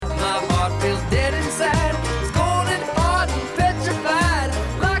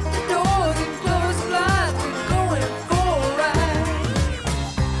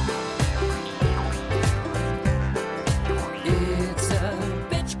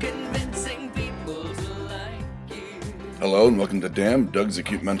Hello and welcome to Damn Doug's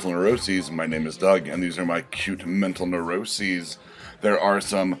Acute Mental Neuroses. My name is Doug, and these are my acute mental neuroses. There are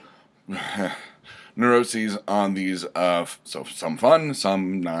some neuroses on these, so some fun,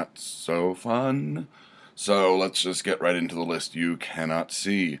 some not so fun. So let's just get right into the list you cannot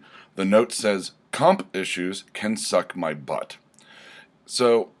see. The note says, comp issues can suck my butt.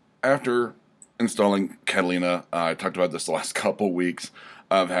 So after installing Catalina, I talked about this the last couple weeks.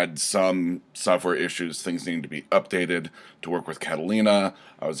 I've had some software issues, things needing to be updated to work with Catalina.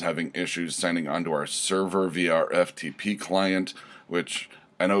 I was having issues signing onto our server via our FTP client, which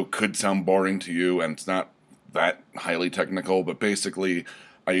I know could sound boring to you, and it's not that highly technical, but basically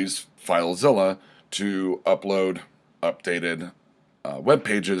I use FileZilla to upload updated web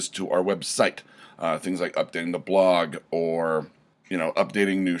pages to our website. Things like updating the blog or,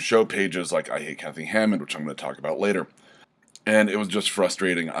 updating new show pages like I Hate Kathy Hammond, which I'm going to talk about later. And it was just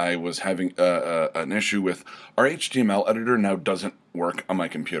frustrating. I was having an issue with our HTML editor now doesn't work on my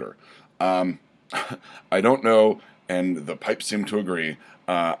computer. I don't know, and the pipes seem to agree.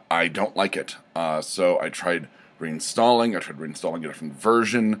 I don't like it. So I tried reinstalling. I tried reinstalling a different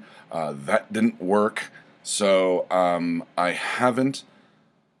version. That didn't work. So I haven't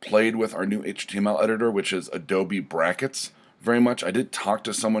played with our new HTML editor, which is Adobe Brackets, very much. I did talk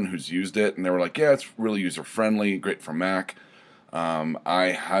to someone who's used it, and they were like, yeah, it's really user-friendly, great for Mac.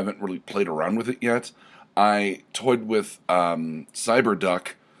 I haven't really played around with it yet. I toyed with CyberDuck,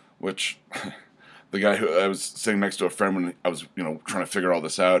 which the guy who I was sitting next to a friend when I was, trying to figure all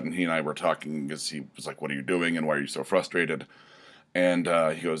this out, and he and I were talking because he was like, "What are you doing, and why are you so frustrated?" And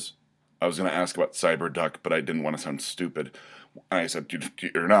he goes, "I was going to ask about CyberDuck, but I didn't want to sound stupid." And I said,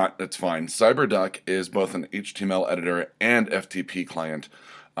 "You're not. That's fine. CyberDuck is both an HTML editor and FTP client,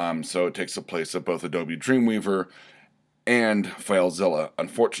 so it takes the place of both Adobe Dreamweaver and FileZilla.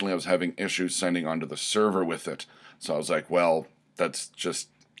 Unfortunately, I was having issues signing onto the server with it, so I was like, well, that's just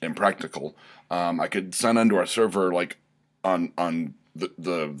impractical. I could sign onto our server like on the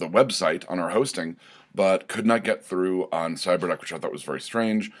website on our hosting, but could not get through on CyberDuck, which I thought was very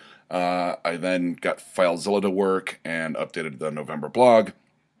strange. I then got FileZilla to work and updated the November blog,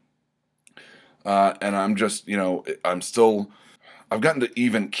 and I'm just, I've gotten to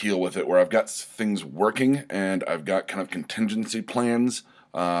even keel with it where I've got things working and I've got kind of contingency plans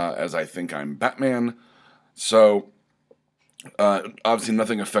as I think I'm Batman. So obviously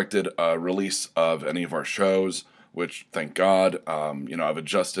nothing affected release of any of our shows, which thank God. I've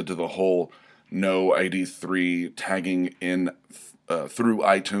adjusted to the whole no ID3 tagging in through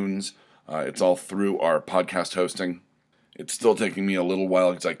iTunes. It's all through our podcast hosting. It's still taking me a little while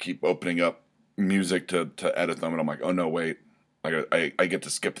because I keep opening up music to edit them, and I'm like, oh no, wait. I get to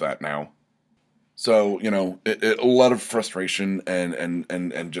skip that now. So, a lot of frustration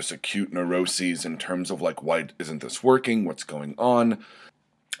and just acute neuroses in terms of like, why isn't this working? What's going on?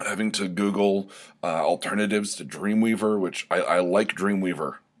 Having to Google alternatives to Dreamweaver, which I like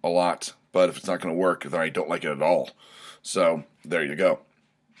Dreamweaver a lot, but if it's not going to work, then I don't like it at all. So, there you go.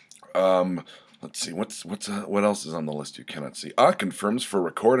 Let's see, what else is on the list you cannot see? Confirms for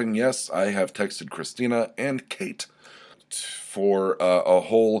recording. Yes, I have texted Christina and Kate for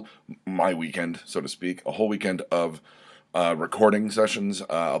my weekend, so to speak, a whole weekend of recording sessions.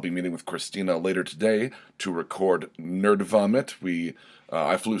 I'll be meeting with Christina later today to record Nerd Vomit.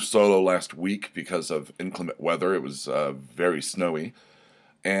 I flew solo last week because of inclement weather. It was very snowy.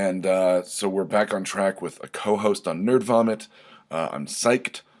 And so we're back on track with a co-host on Nerd Vomit. I'm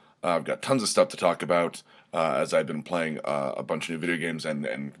psyched. I've got tons of stuff to talk about as I've been playing a bunch of new video games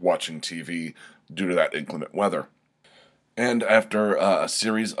and watching TV due to that inclement weather. And after a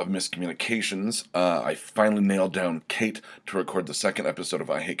series of miscommunications, I finally nailed down Kate to record the second episode of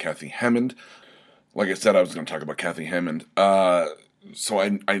I Hate Kathy Hammond. Like I said, I was going to talk about Kathy Hammond. So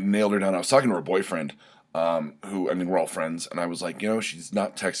I nailed her down. I was talking to her boyfriend, we're all friends, and I was like, she's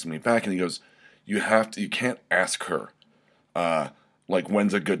not texting me back. And he goes, you can't ask her,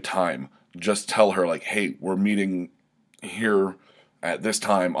 when's a good time. Just tell her, hey, we're meeting here at this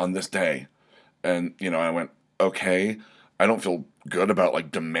time on this day. And, I went, okay. I don't feel good about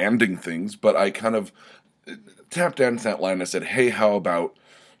demanding things, but I kind of tapped into that line. I said, hey, how about,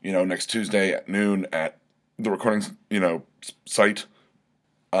 next Tuesday at noon at the recording, site.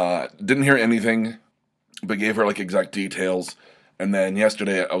 Didn't hear anything, but gave her exact details. And then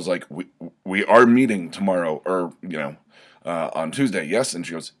yesterday I was like, we are meeting tomorrow or, on Tuesday. Yes. And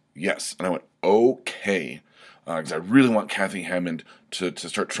she goes, yes. And I went, okay. Because I really want Kathy Hammond to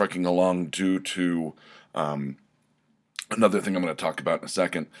start trucking along due to, another thing I'm going to talk about in a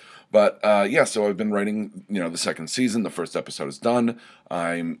second. But so I've been writing, the second season. The first episode is done.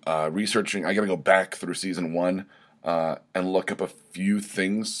 I'm researching. I got to go back through season one and look up a few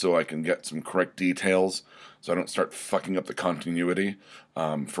things so I can get some correct details, so I don't start fucking up the continuity.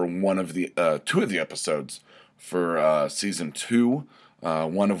 For one of the two of the episodes for season 2,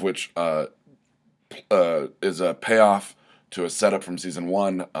 one of which is a payoff to a setup from season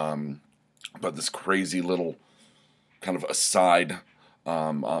 1, but this crazy little kind of aside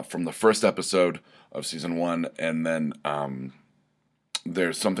from the first episode of season 1, and then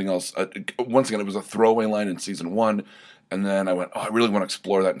there's something else. Once again, it was a throwaway line in season 1, and then I went, oh, I really want to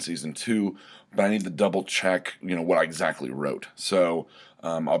explore that in season 2, but I need to double check, what I exactly wrote. So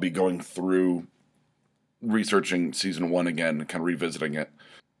I'll be going through researching season 1 again, kind of revisiting it.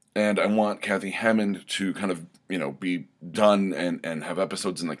 And I want Kathy Hammond to kind of, be done and have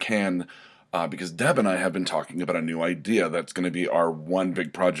episodes in the can, because Deb and I have been talking about a new idea that's going to be our one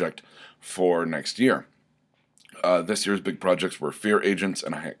big project for next year. This year's big projects were Fear Agents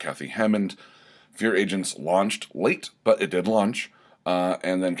and Kathy Hammond. Fear Agents launched late, but it did launch.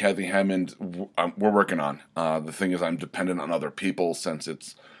 And then Kathy Hammond, we're working on. The thing is, I'm dependent on other people since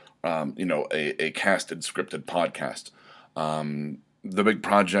it's, a casted, scripted podcast. The big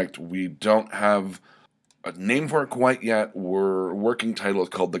project, we don't have a name for it quite yet. Our working title is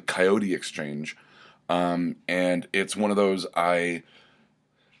called The Coyote Exchange. And it's one of those, I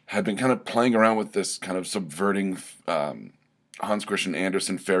had been kind of playing around with this kind of subverting Hans Christian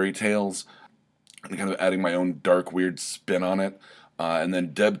Andersen fairy tales and kind of adding my own dark, weird spin on it. And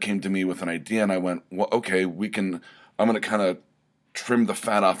then Deb came to me with an idea, and I went, well, okay, I'm going to kind of trim the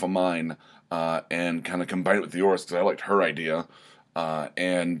fat off of mine and kind of combine it with yours because I liked her idea.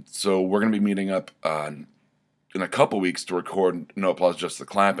 And so we're going to be meeting up in a couple weeks to record No Applause, Just the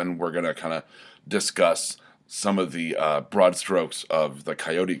Clap, and we're going to kind of discuss some of the broad strokes of the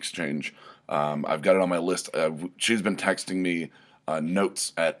Coyote Exchange. I've got it on my list. She's been texting me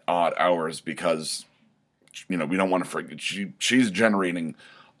notes at odd hours because, we don't want to forget. She's generating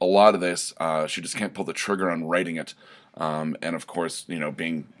a lot of this. She just can't pull the trigger on writing it. And of course,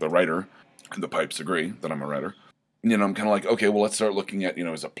 being the writer, the pipes agree that I'm a writer. I'm kind of like, okay, well, let's start looking at,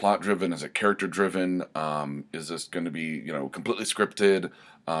 is it plot driven? Is it character driven? Is this going to be, completely scripted?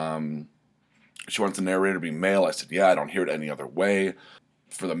 She wants the narrator to be male. I said, yeah, I don't hear it any other way.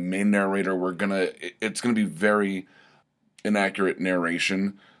 For the main narrator, it's going to be very inaccurate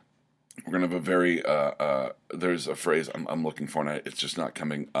narration. We're going to have a very, there's a phrase I'm looking for, and it's just not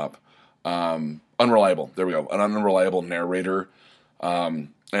coming up. Unreliable. There we go. An unreliable narrator. And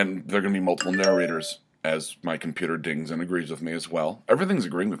there are going to be multiple narrators, as my computer dings and agrees with me as well. Everything's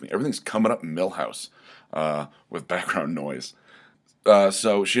agreeing with me. Everything's coming up Millhouse with background noise.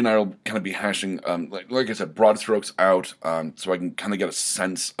 So she and I will kind of be hashing, like I said, broad strokes out, so I can kind of get a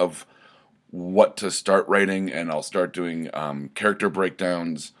sense of what to start writing, and I'll start doing character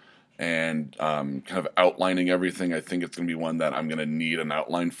breakdowns and kind of outlining everything. I think it's going to be one that I'm going to need an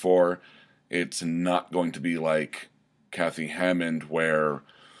outline for. It's not going to be like Kathy Hammond, where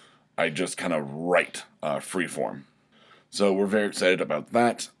I just kind of write freeform. So we're very excited about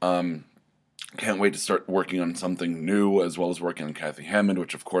that. Can't wait to start working on something new, as well as working on Kathy Hammond,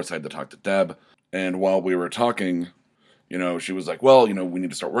 which of course I had to talk to Deb. And while we were talking, she was like, well, we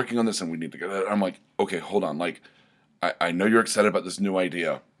need to start working on this and we need to get it. I'm like, okay, hold on. Like, I know you're excited about this new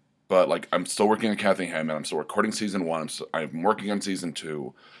idea, but like, I'm still working on Kathy Hammond. I'm still recording season 1. I'm working on season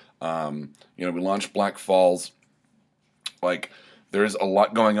 2. We launched Black Falls. Like, there's a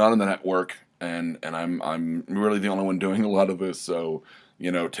lot going on in the network, and I'm really the only one doing a lot of this, so,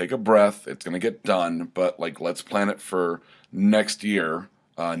 take a breath. It's going to get done, but, like, let's plan it for next year.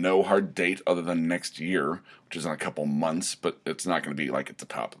 No hard date other than next year, which is in a couple months, but it's not going to be, like, at the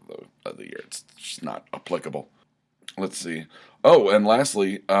top of the year. It's just not applicable. Let's see. Oh, and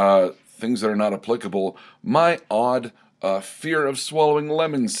lastly, things that are not applicable. My odd fear of swallowing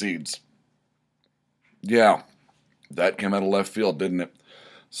lemon seeds. Yeah. That came out of left field, didn't it?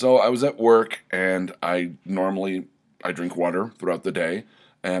 So I was at work, and I drink water throughout the day,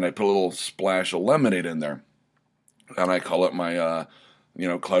 and I put a little splash of lemonade in there, and I call it my,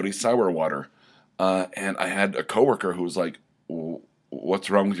 cloudy sour water. And I had a coworker who was like, "What's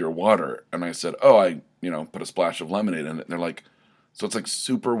wrong with your water?" And I said, "Oh, I, put a splash of lemonade in it." And they're like, "So it's like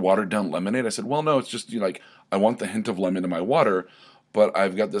super watered down lemonade?" I said, "Well, no, it's just I want the hint of lemon in my water." But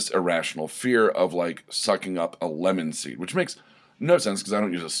I've got this irrational fear of, like, sucking up a lemon seed, which makes no sense because I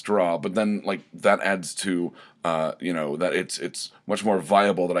don't use a straw. But then, like, that adds to, that it's much more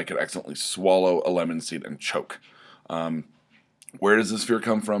viable that I could accidentally swallow a lemon seed and choke. Where does this fear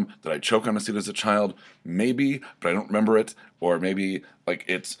come from? Did I choke on a seed as a child? Maybe, but I don't remember it. Or maybe, like,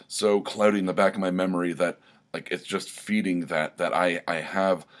 it's so cloudy in the back of my memory that like it's just feeding that I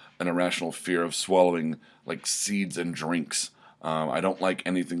have an irrational fear of swallowing like seeds and drinks. I don't like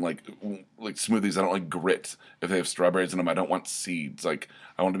anything like smoothies. I don't like grit. If they have strawberries in them, I don't want seeds. Like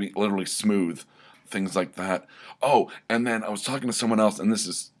I want to be literally smooth, things like that. Oh, and then I was talking to someone else, and this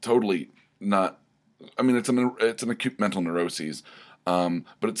is totally not. I mean, it's an acute mental neuroses, but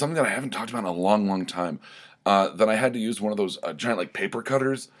it's something that I haven't talked about in a long, long time. That I had to use one of those giant like paper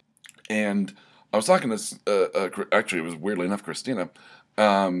cutters, and I was talking to actually it was weirdly enough Christina,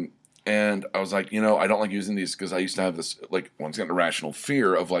 and I was like, I don't like using these because I used to have this like once again irrational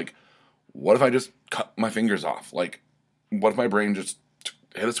fear of like, what if I just cut my fingers off? Like, what if my brain just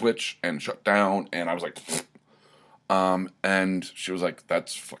hit a switch and shut down? And I was like, and she was like,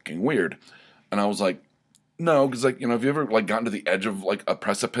 that's fucking weird, and I was like, no, because like have you ever like gotten to the edge of like a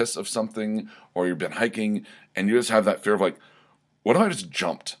precipice of something, or you've been hiking and you just have that fear of like, what if I just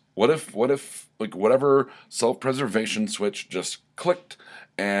jumped? What if like whatever self-preservation switch just clicked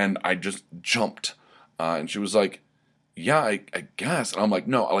and I just jumped? And she was like, yeah, I guess. And I'm like,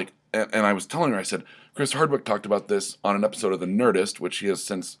 no, like, and I was telling her, I said, Chris Hardwick talked about this on an episode of The Nerdist, which he has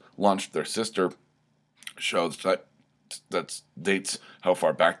since launched their sister show that dates how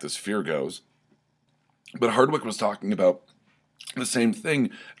far back this fear goes. But Hardwick was talking about the same thing,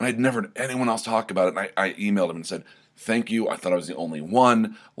 and I'd never heard anyone else talk about it. And I emailed him and said, thank you. I thought I was the only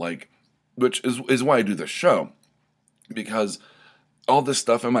one, like, which is why I do this show, because all this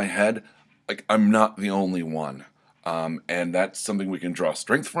stuff in my head, like, I'm not the only one. And that's something we can draw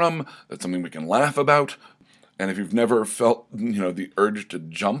strength from. That's something we can laugh about. And if you've never felt, the urge to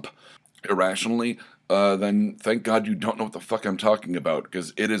jump irrationally, then thank God you don't know what the fuck I'm talking about,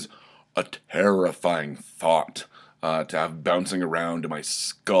 because it is a terrifying thought to have bouncing around in my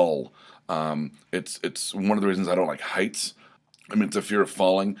skull. It's one of the reasons I don't like heights. I mean, it's a fear of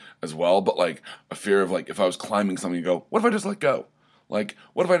falling as well, but like a fear of like if I was climbing something, you go, what if I just let go? Like,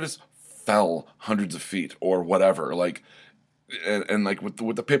 what if I just fell hundreds of feet or whatever? Like, and like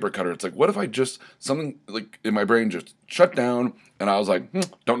with the paper cutter, it's like, what if I just something like in my brain just shut down and I was like,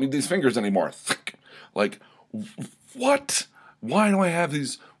 don't need these fingers anymore. Like, what? Why do I have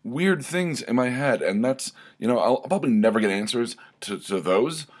these weird things in my head? And that's, I'll probably never get answers to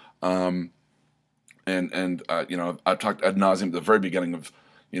those. I've talked ad nauseum at the very beginning of,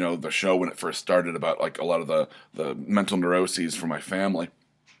 the show when it first started about like a lot of the mental neuroses from my family.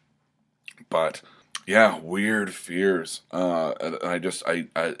 But yeah, weird fears. And I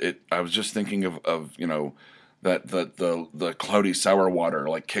was just thinking of that the cloudy sour water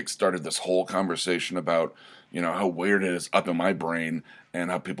like kick-started this whole conversation about how weird it is up in my brain, and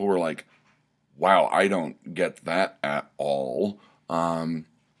how people were like, wow, I don't get that at all.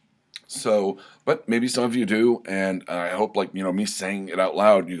 So, but maybe some of you do, and I hope, like, me saying it out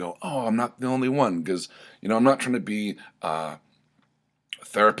loud, you go, oh, I'm not the only one, because, I'm not trying to be a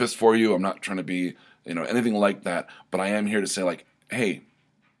therapist for you. I'm not trying to be, anything like that, but I am here to say, like, hey,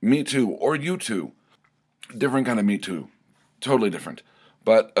 me too, or you too. Different kind of me too. Totally different.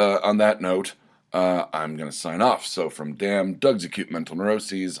 But on that note, I'm going to sign off. So from Damn Doug's Acute Mental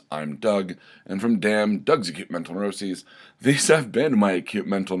Neuroses, I'm Doug. And from Damn Doug's Acute Mental Neuroses, these have been my acute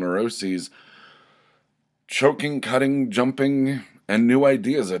mental neuroses. Choking, cutting, jumping, and new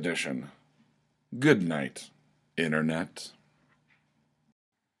ideas edition. Good night, Internet.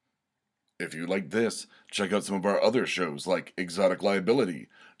 If you like this, check out some of our other shows like Exotic Liability,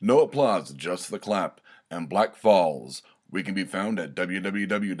 No Applause, Just the Clap, and Black Falls. We can be found at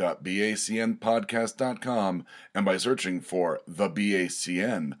www.bacnpodcast.com and by searching for The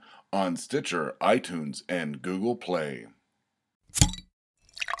BACN on Stitcher, iTunes, and Google Play.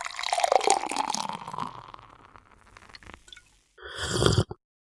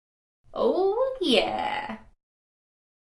 Oh, yeah.